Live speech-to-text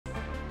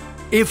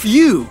If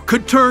you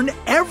could turn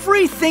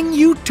everything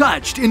you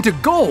touched into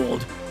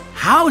gold,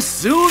 how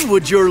soon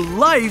would your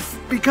life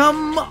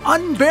become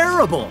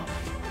unbearable?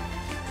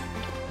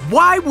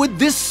 Why would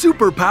this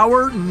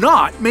superpower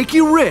not make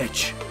you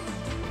rich?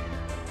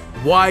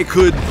 Why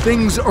could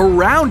things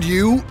around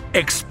you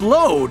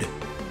explode?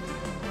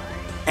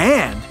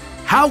 And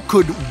how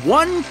could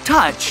one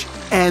touch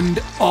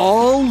end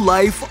all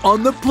life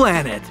on the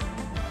planet?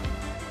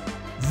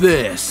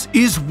 This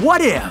is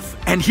What If,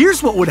 and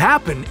here's what would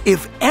happen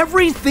if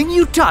everything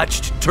you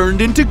touched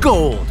turned into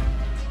gold.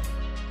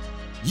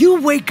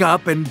 You wake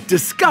up and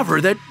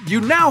discover that you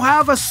now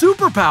have a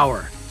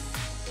superpower.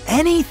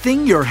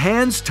 Anything your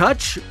hands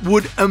touch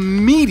would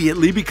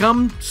immediately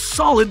become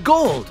solid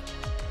gold.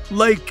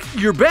 Like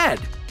your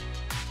bed.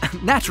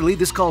 Naturally,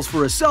 this calls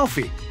for a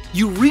selfie.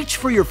 You reach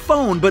for your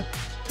phone, but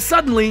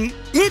suddenly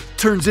it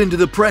turns into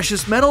the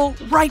precious metal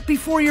right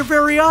before your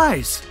very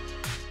eyes.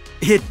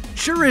 It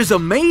sure is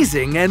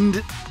amazing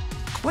and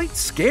quite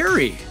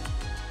scary.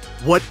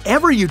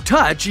 Whatever you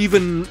touch,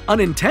 even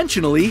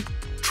unintentionally,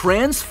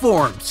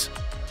 transforms.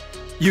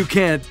 You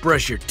can't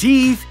brush your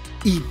teeth,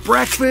 eat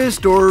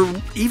breakfast, or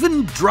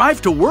even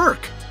drive to work.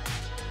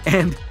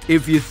 And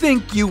if you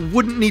think you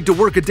wouldn't need to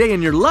work a day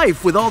in your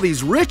life with all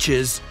these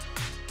riches,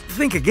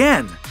 think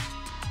again.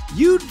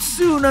 You'd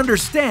soon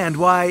understand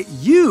why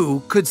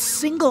you could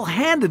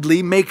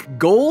single-handedly make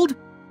gold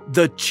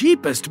the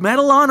cheapest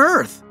metal on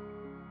Earth.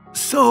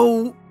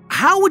 So,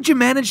 how would you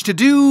manage to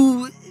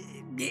do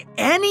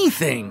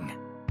anything?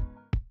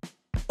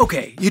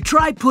 Okay, you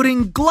try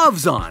putting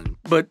gloves on,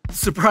 but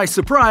surprise,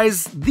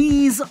 surprise,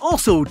 these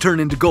also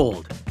turn into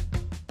gold.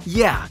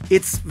 Yeah,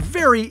 it's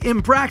very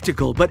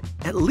impractical, but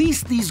at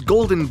least these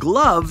golden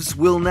gloves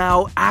will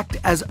now act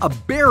as a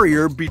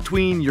barrier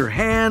between your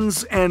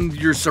hands and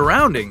your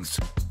surroundings.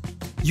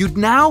 You'd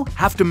now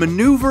have to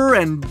maneuver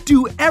and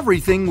do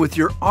everything with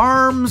your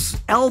arms,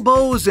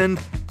 elbows, and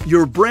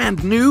your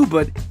brand new,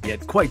 but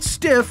yet quite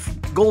stiff,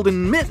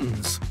 golden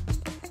mittens.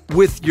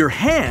 With your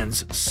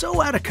hands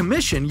so out of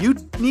commission,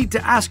 you'd need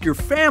to ask your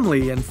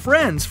family and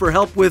friends for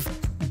help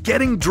with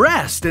getting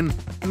dressed and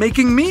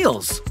making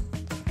meals.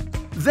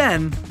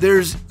 Then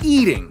there's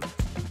eating.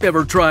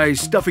 Ever try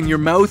stuffing your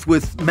mouth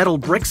with metal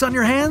bricks on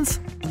your hands?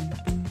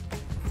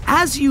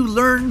 As you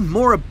learn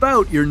more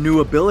about your new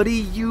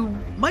ability, you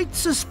might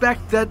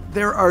suspect that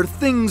there are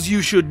things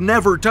you should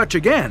never touch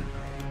again.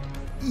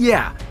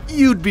 Yeah,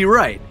 you'd be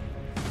right.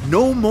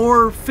 No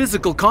more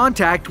physical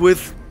contact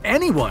with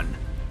anyone.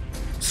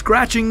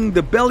 Scratching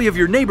the belly of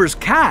your neighbor's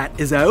cat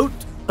is out,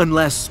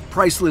 unless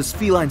priceless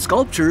feline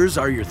sculptures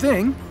are your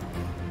thing.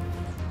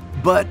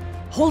 But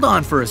hold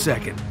on for a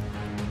second.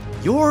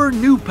 Your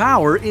new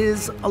power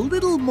is a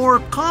little more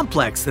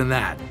complex than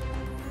that.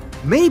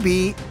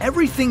 Maybe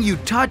everything you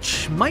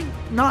touch might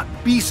not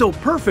be so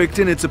perfect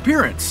in its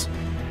appearance.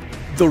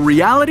 The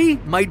reality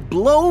might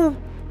blow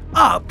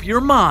up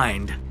your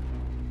mind.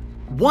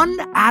 One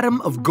atom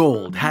of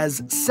gold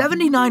has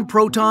 79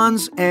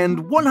 protons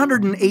and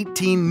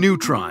 118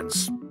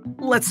 neutrons.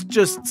 Let's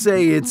just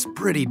say it's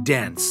pretty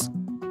dense.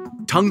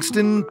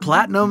 Tungsten,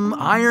 platinum,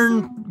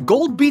 iron,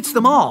 gold beats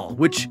them all,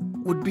 which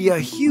would be a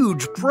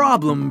huge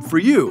problem for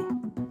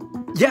you.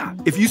 Yeah,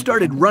 if you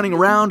started running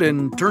around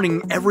and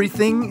turning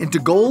everything into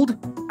gold,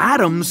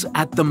 atoms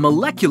at the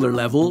molecular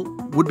level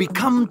would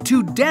become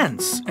too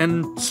dense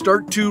and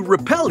start to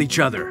repel each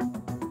other.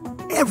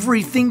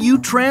 Everything you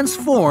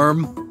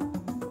transform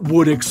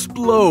would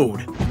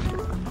explode.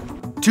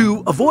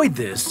 To avoid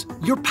this,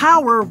 your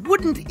power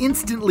wouldn't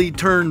instantly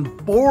turn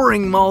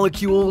boring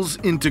molecules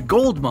into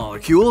gold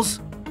molecules.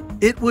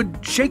 It would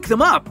shake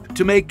them up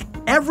to make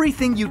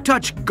everything you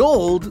touch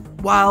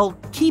gold while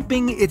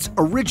keeping its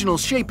original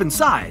shape and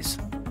size.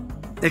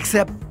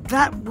 Except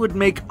that would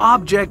make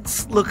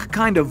objects look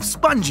kind of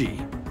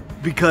spongy,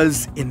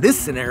 because in this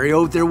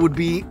scenario there would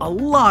be a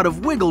lot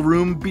of wiggle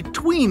room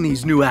between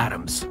these new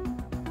atoms.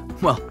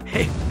 Well,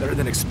 hey, better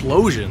than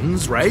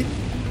explosions, right?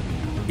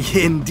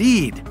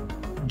 Indeed.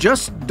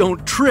 Just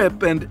don't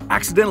trip and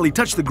accidentally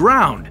touch the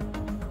ground.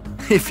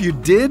 If you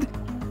did,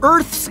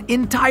 Earth's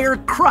entire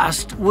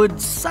crust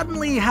would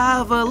suddenly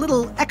have a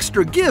little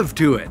extra give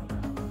to it.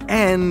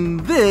 And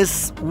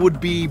this would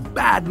be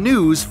bad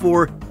news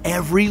for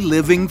every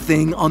living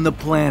thing on the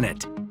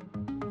planet.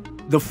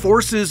 The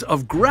forces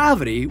of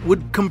gravity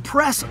would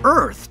compress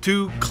Earth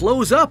to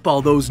close up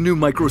all those new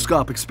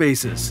microscopic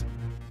spaces.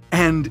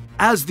 And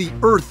as the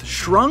Earth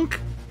shrunk,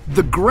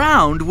 the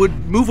ground would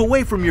move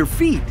away from your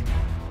feet.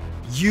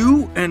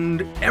 You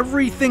and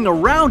everything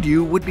around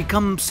you would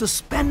become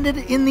suspended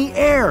in the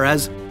air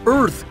as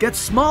Earth gets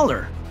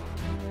smaller.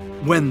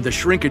 When the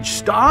shrinkage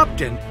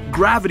stopped and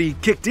gravity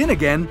kicked in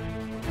again,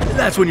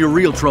 that's when your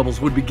real troubles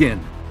would begin.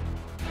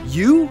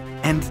 You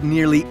and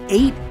nearly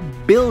 8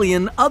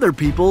 billion other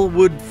people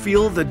would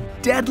feel the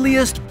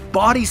deadliest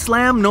body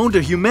slam known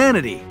to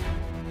humanity.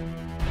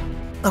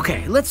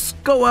 Okay, let's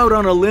go out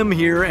on a limb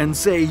here and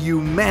say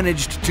you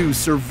managed to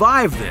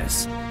survive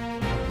this.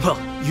 Well,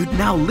 you'd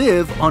now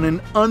live on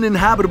an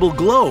uninhabitable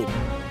globe,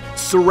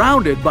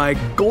 surrounded by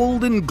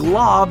golden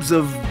globs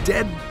of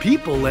dead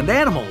people and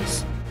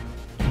animals.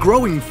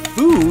 Growing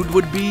food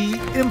would be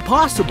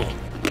impossible.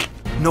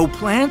 No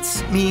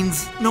plants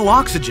means no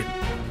oxygen.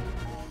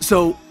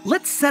 So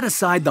let's set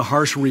aside the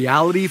harsh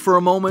reality for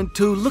a moment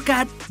to look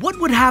at what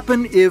would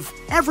happen if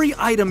every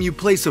item you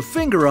place a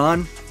finger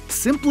on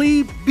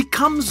simply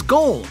becomes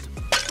gold,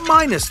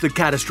 minus the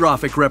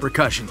catastrophic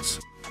repercussions.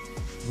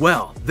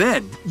 Well,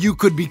 then you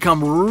could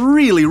become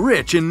really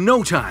rich in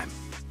no time.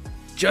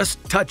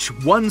 Just touch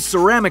one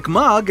ceramic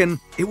mug and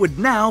it would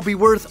now be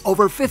worth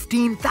over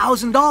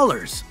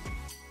 $15,000.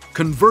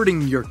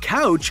 Converting your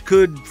couch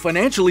could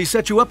financially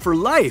set you up for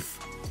life.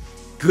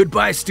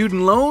 Goodbye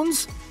student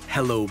loans,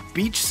 hello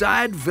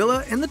beachside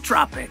villa in the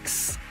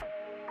tropics.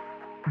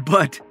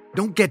 But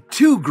don't get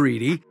too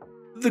greedy.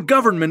 The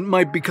government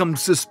might become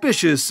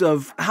suspicious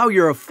of how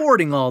you're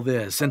affording all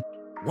this and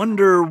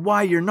wonder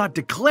why you're not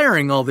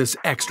declaring all this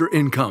extra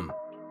income.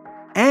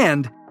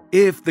 And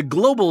if the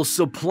global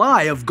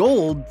supply of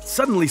gold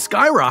suddenly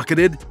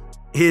skyrocketed,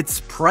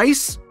 its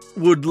price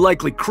would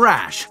likely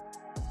crash.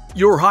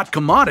 Your hot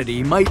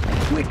commodity might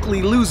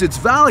quickly lose its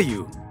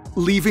value,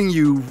 leaving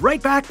you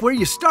right back where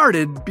you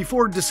started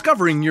before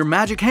discovering your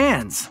magic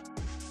hands.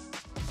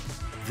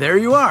 There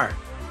you are.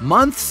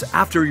 Months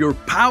after your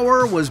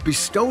power was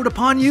bestowed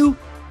upon you,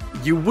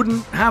 you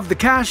wouldn't have the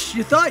cash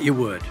you thought you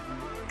would.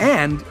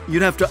 And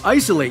you'd have to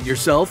isolate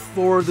yourself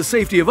for the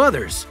safety of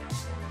others.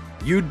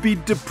 You'd be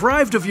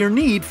deprived of your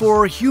need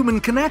for human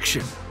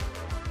connection.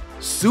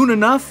 Soon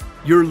enough,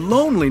 your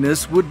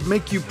loneliness would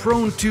make you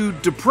prone to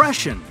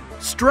depression,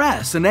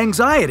 stress, and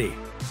anxiety.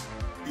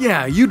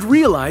 Yeah, you'd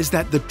realize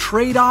that the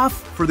trade-off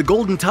for the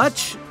golden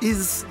touch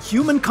is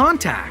human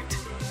contact.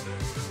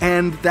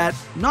 And that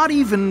not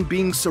even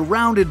being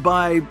surrounded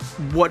by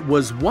what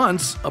was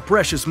once a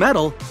precious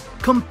metal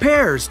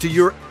compares to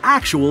your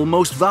actual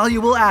most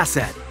valuable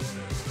asset,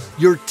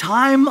 your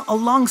time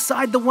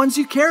alongside the ones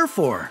you care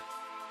for.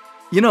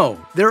 You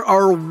know, there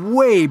are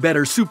way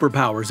better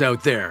superpowers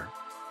out there,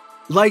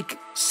 like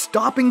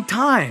stopping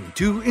time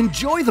to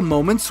enjoy the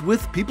moments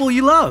with people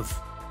you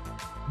love.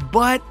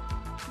 But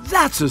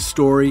that's a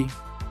story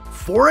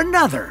for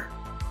another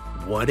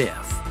What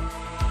If.